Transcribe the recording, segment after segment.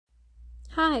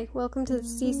Hi, welcome to the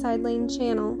Seaside Lane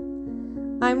channel.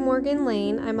 I'm Morgan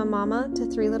Lane. I'm a mama to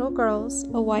 3 little girls,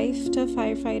 a wife to a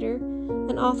firefighter,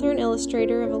 an author and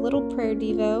illustrator of a little prayer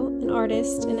devo, an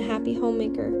artist, and a happy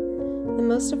homemaker, and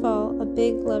most of all, a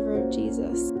big lover of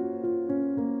Jesus.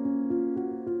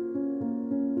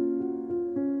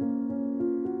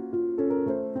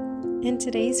 In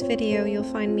today's video, you'll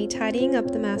find me tidying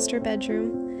up the master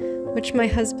bedroom, which my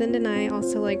husband and I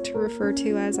also like to refer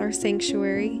to as our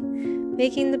sanctuary,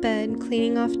 making the bed,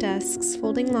 cleaning off desks,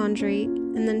 folding laundry,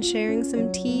 and then sharing some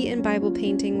tea and Bible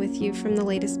painting with you from the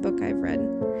latest book I've read.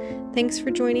 Thanks for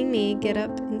joining me. Get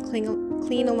up and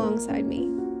clean alongside me.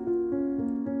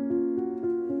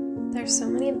 There's so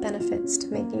many benefits to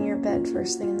making your bed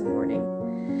first thing in the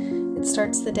morning. It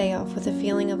starts the day off with a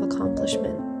feeling of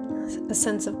accomplishment. A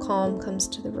sense of calm comes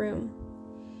to the room.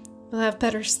 You'll have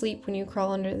better sleep when you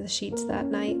crawl under the sheets that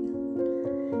night.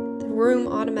 The room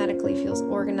automatically feels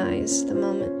organized the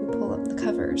moment you pull up the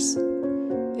covers.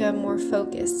 You have more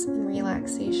focus and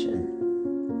relaxation.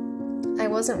 I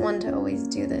wasn't one to always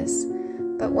do this,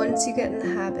 but once you get in the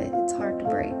habit, it's hard to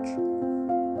break.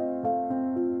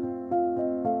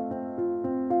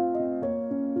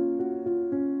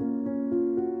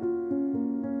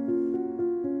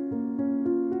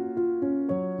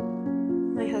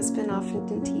 My husband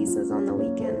often teases on the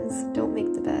weekends, "Don't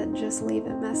make the bed, just leave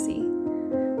it messy."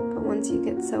 But once you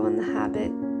get so in the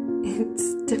habit,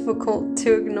 it's difficult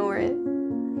to ignore it.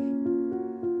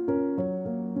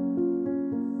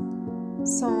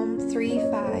 Psalm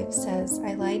 3:5 says,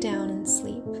 "I lie down and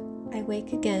sleep. I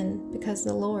wake again because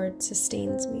the Lord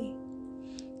sustains me."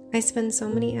 I spend so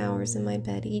many hours in my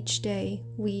bed each day,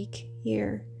 week,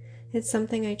 year. It's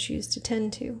something I choose to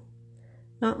tend to.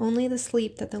 Not only the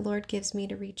sleep that the Lord gives me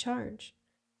to recharge,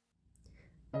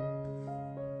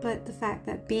 but the fact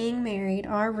that being married,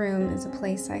 our room is a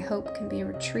place I hope can be a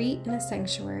retreat and a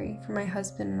sanctuary for my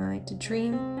husband and I to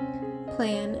dream,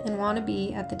 plan, and want to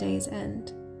be at the day's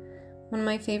end. One of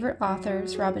my favorite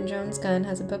authors, Robin Jones Gunn,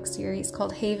 has a book series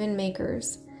called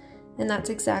Homemakers, and that's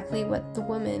exactly what the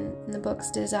women in the books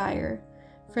desire,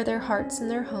 for their hearts and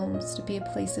their homes to be a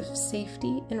place of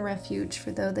safety and refuge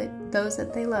for those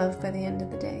that they love by the end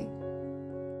of the day.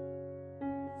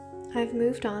 I've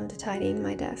moved on to tidying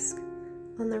my desk.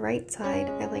 On the right side,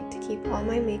 I like to keep all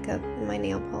my makeup and my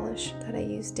nail polish that I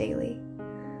use daily.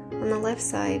 On the left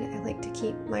side, I like to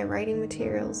keep my writing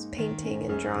materials, painting,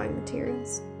 and drawing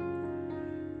materials.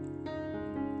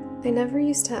 I never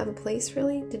used to have a place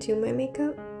really to do my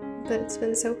makeup, but it's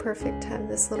been so perfect to have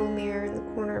this little mirror in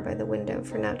the corner by the window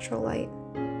for natural light.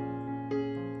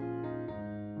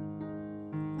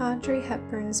 Audrey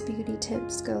Hepburn's beauty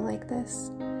tips go like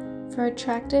this. For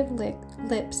attractive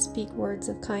lips speak words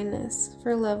of kindness.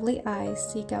 For lovely eyes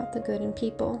seek out the good in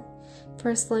people. For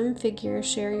a slim figure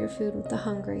share your food with the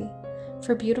hungry.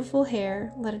 For beautiful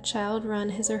hair let a child run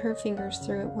his or her fingers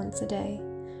through it once a day.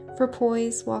 For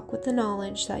poise walk with the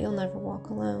knowledge that you'll never walk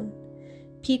alone.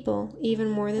 People, even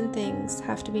more than things,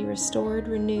 have to be restored,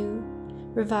 renewed,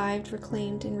 revived,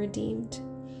 reclaimed, and redeemed.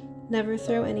 Never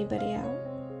throw anybody out.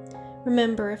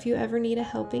 Remember, if you ever need a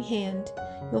helping hand,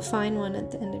 you'll find one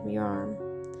at the end of your arm.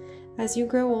 As you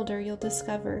grow older, you'll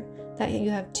discover that you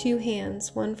have 2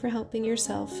 hands, one for helping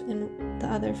yourself and the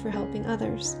other for helping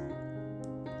others.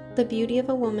 The beauty of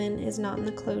a woman is not in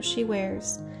the clothes she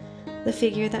wears, the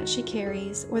figure that she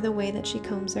carries, or the way that she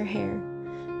combs her hair.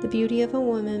 The beauty of a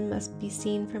woman must be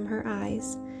seen from her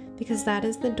eyes, because that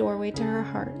is the doorway to her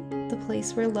heart, the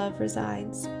place where love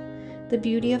resides. The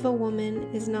beauty of a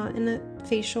woman is not in a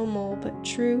facial mold, but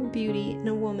true beauty in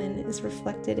a woman is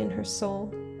reflected in her soul.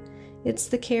 It's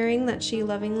the caring that she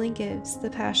lovingly gives, the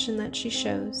passion that she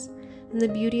shows, and the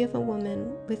beauty of a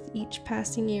woman with each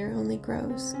passing year only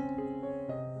grows.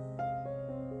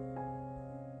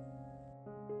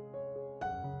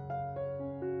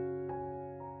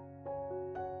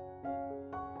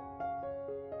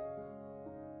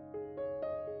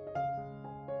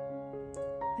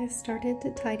 I started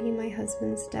to tidy my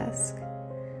husband's desk,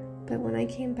 but when I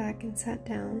came back and sat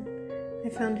down, I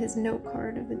found his note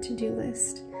card of a to-do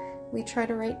list. We try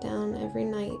to write down every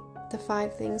night the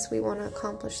 5 things we want to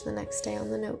accomplish the next day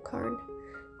on the note card.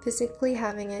 Physically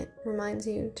having it reminds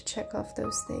you to check off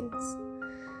those things.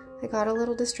 I got a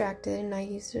little distracted and I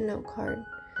used a note card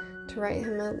to write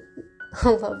him a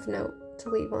love note to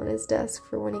leave on his desk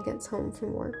for when he gets home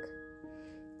from work.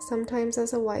 Sometimes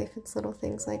as a wife, it's little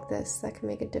things like this that can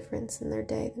make a difference in their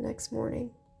day the next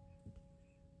morning.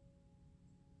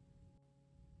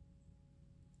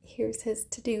 Here's his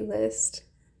to-do list.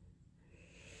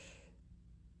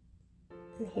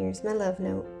 And here's my love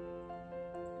note.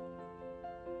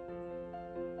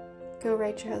 Go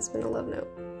write your husband a love note.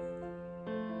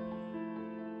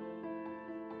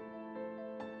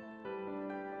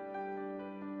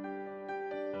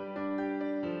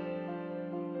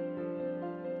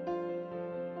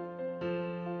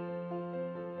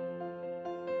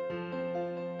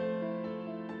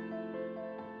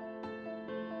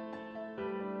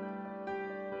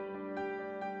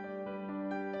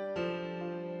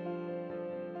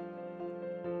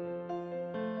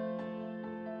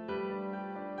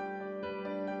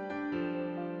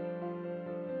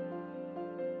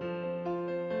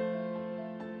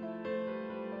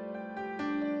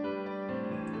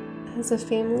 As a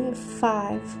family of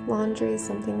 5, laundry is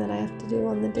something that I have to do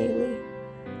on the daily.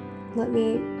 Let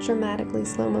me dramatically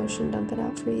slow motion dump it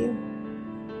out for you,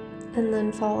 and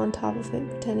then fall on top of it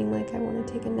pretending like I want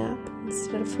to take a nap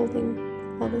instead of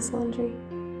folding all this laundry.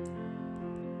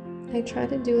 I try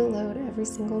to do a load every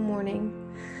single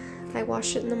morning. I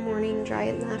wash it in the morning, dry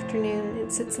it in the afternoon.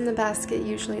 It sits in the basket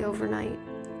usually overnight.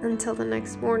 Until the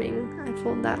next morning, I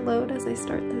fold that load as I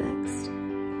start the next.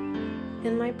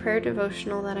 In my prayer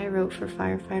devotional that I wrote for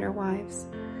firefighter wives,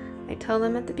 I tell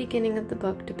them at the beginning of the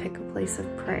book to pick a place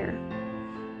of prayer.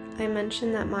 I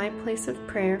mention that my place of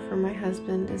prayer for my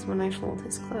husband is when I fold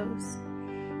his clothes.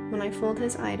 When I fold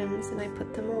his items and I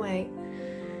put them away,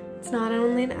 it's not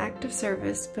only an act of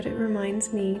service, but it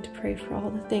reminds me to pray for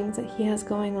all the things that he has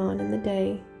going on in the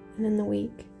day and in the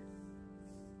week.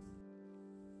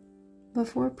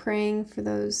 Before praying for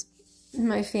those in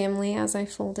my family as I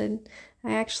folded,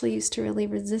 I actually used to really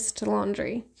resist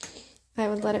laundry. I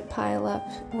would let it pile up,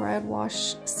 or I'd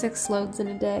wash 6 loads in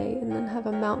a day and then have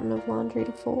a mountain of laundry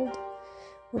to fold.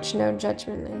 Which, no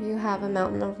judgment, if you have a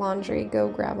mountain of laundry, go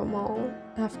grab them all.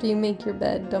 After you make your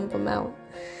bed, dump them out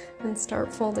and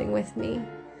start folding with me.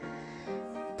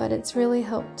 But it's really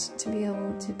helped to be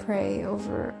able to pray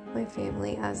over my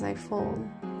family as I fold.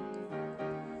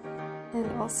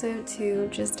 And also to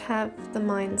just have the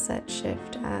mindset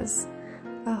shift as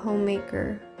a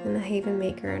homemaker and a haven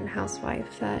maker and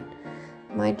housewife, that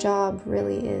my job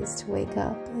really is to wake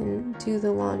up and do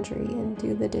the laundry and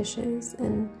do the dishes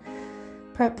and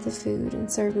prep the food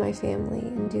and serve my family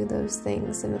and do those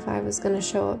things. And if I was going to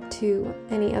show up to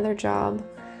any other job,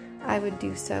 I would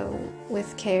do so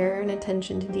with care and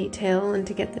attention to detail and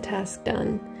to get the task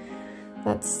done.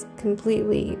 That's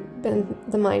completely been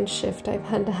the mind shift I've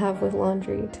had to have with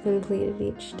laundry, to complete it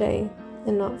each day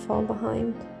and not fall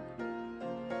behind.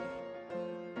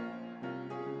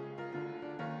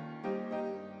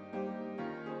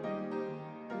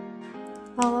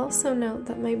 I'll also note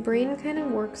that my brain kind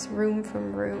of works room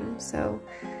from room, so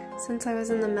since I was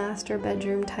in the master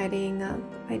bedroom tidying up,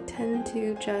 I tend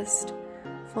to just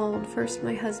fold first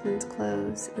my husband's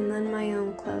clothes and then my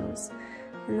own clothes,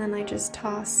 and then I just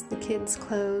toss the kids'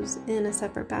 clothes in a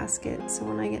separate basket, so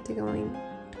when I get to going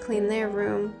to clean their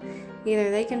room,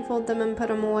 either they can fold them and put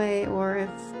them away, or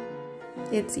if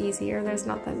it's easier, there's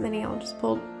not that many,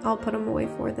 I'll put them away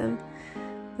for them.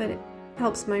 But it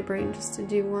helps my brain just to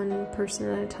do one person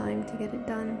at a time to get it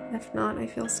done. If not, I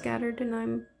feel scattered and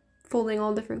I'm folding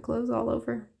all different clothes all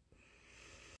over.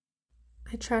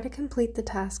 I try to complete the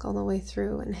task all the way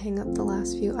through and hang up the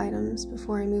last few items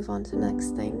before I move on to the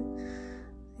next thing.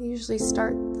 I usually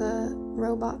start the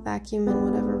robot vacuum in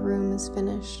whatever room is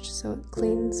finished so it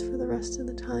cleans for the rest of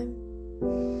the time.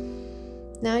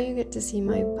 Now you get to see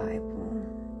my Bible.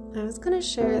 I was going to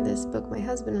share this book my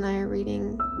husband and I are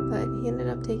reading, but he ended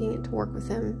up taking it to work with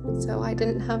him, so I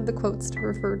didn't have the quotes to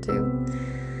refer to.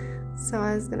 So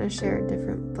I was going to share a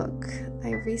different book.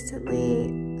 I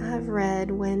recently have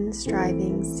read When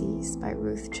Striving Cease by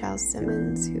Ruth Childs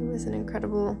Simmons, who is an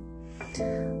incredible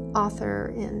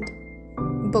author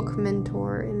and book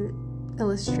mentor and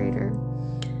illustrator.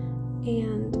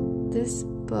 And this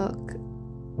book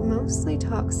mostly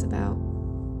talks about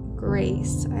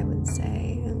grace, I would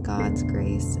say, and God's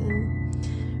grace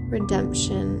and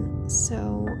redemption.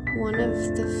 So one of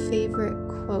the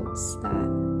favorite quotes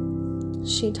that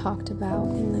she talked about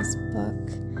in this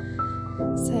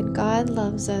book said, "God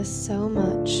loves us so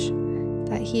much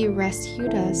that he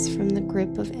rescued us from the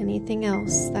grip of anything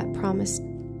else that promised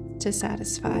to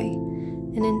satisfy,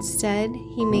 and instead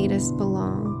he made us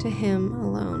belong to him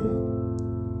alone."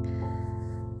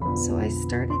 So I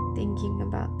started thinking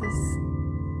about this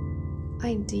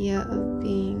idea of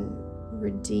being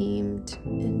redeemed,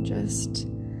 and just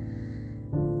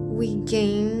we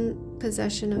gain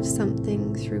possession of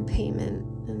something through payment,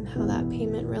 and how that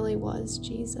payment really was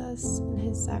Jesus and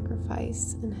his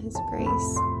sacrifice and his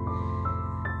grace.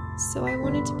 So I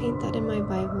wanted to paint that in my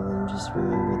Bible and just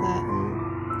remember that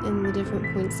in the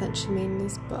different points that she made in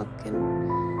this book, and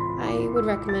I would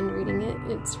recommend reading it.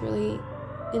 It's really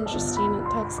interesting. It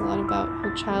talks a lot about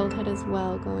her childhood as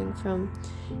well, going from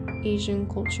Asian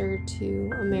culture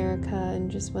to America and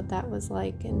just what that was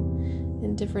like,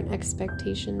 and different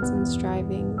expectations and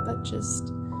striving, but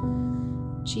just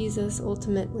Jesus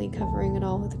ultimately covering it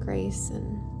all with grace.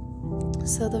 And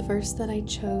so the verse that I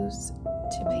chose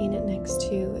to paint it next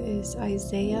to is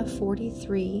Isaiah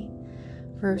 43,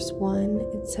 verse 1.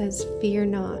 It says, "Fear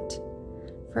not,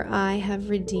 for I have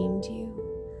redeemed you.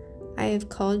 I have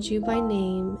called you by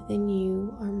name, and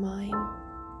you are mine."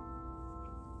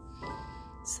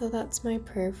 So that's my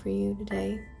prayer for you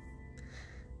today,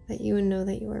 that you would know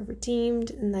that you are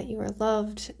redeemed and that you are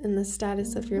loved, and the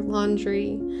status of your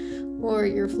laundry or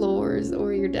your floors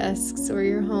or your desks or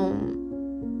your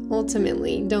home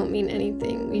ultimately don't mean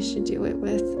anything. We should do it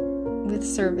with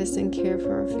service and care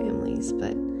for our families,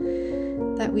 but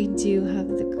that we do have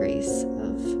the grace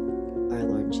of our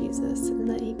Lord Jesus, and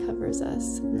that He covers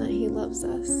us, and that He loves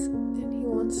us, and He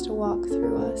wants to walk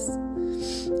through us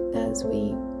as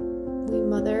we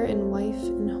mother and wife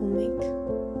and homemake.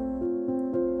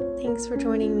 Thanks for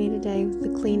joining me today with the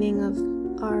cleaning of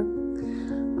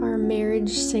our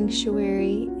marriage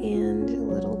sanctuary and a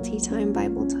little tea time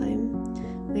Bible time.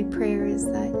 My prayer is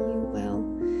that you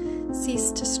will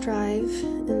cease to strive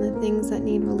in the things that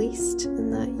need released,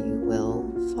 and that you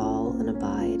will fall and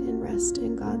abide and rest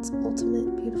in God's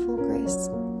ultimate beautiful grace.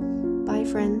 Bye,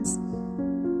 friends.